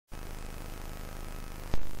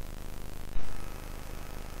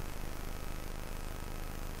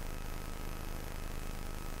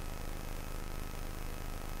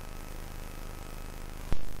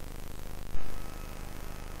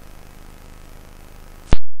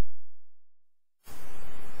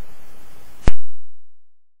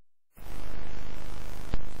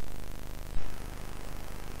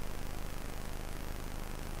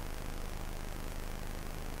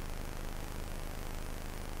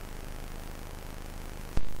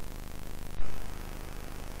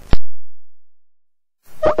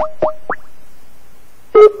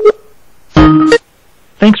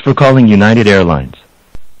Thanks for calling United Airlines.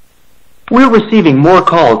 We're receiving more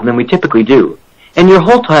calls than we typically do, and your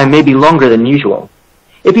hold time may be longer than usual.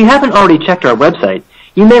 If you haven't already checked our website,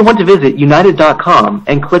 you may want to visit united.com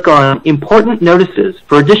and click on Important Notices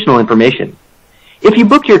for additional information. If you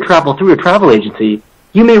book your travel through a travel agency,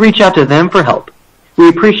 you may reach out to them for help. We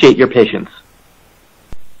appreciate your patience.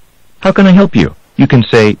 How can I help you? You can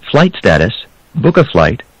say flight status, book a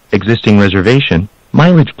flight, existing reservation,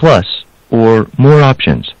 mileage plus, or more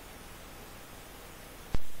options.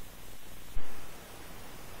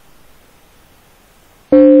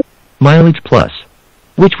 Mileage plus.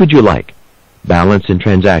 Which would you like? Balance and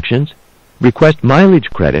transactions, request mileage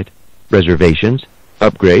credit, reservations,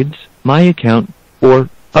 upgrades, my account, or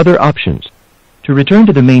other options. To return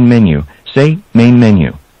to the main menu, say Main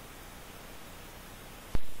Menu.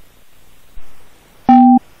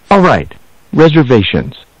 All right,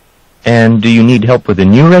 reservations. And do you need help with a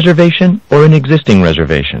new reservation or an existing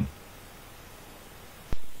reservation?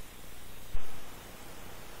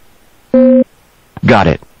 Got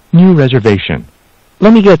it. New reservation.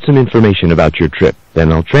 Let me get some information about your trip,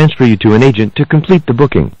 then I'll transfer you to an agent to complete the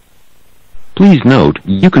booking. Please note,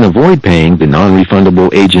 you can avoid paying the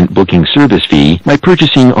non-refundable agent booking service fee by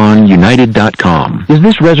purchasing on United.com. Is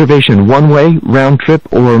this reservation one-way,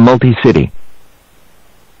 round-trip, or multi-city?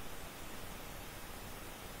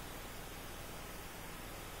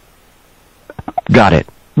 Got it.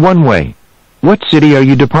 One way. What city are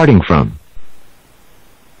you departing from?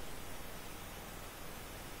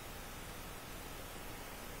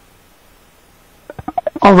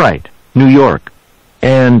 All right. New York.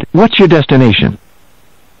 And what's your destination?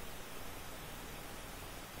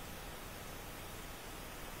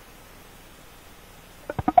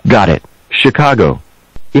 Got it. Chicago.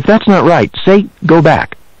 If that's not right, say go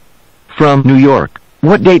back. From New York.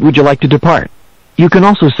 What date would you like to depart? You can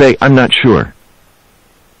also say I'm not sure.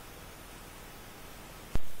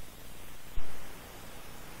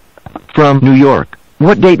 From New York.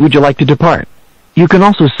 What date would you like to depart? You can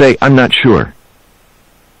also say I'm not sure.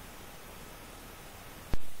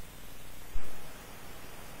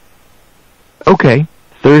 Okay,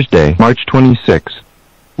 Thursday, March 26.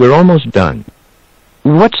 We're almost done.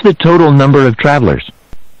 What's the total number of travelers?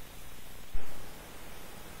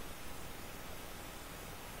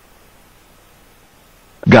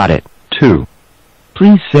 Got it, 2.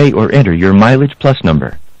 Please say or enter your mileage plus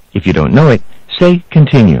number. If you don't know it, say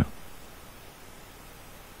continue.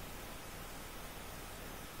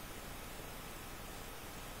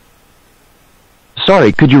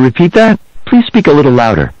 Sorry, could you repeat that? Please speak a little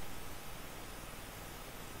louder.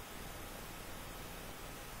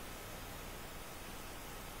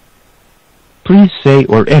 Please say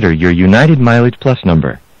or enter your United Mileage Plus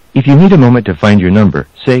number. If you need a moment to find your number,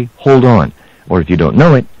 say hold on, or if you don't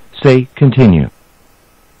know it, say continue.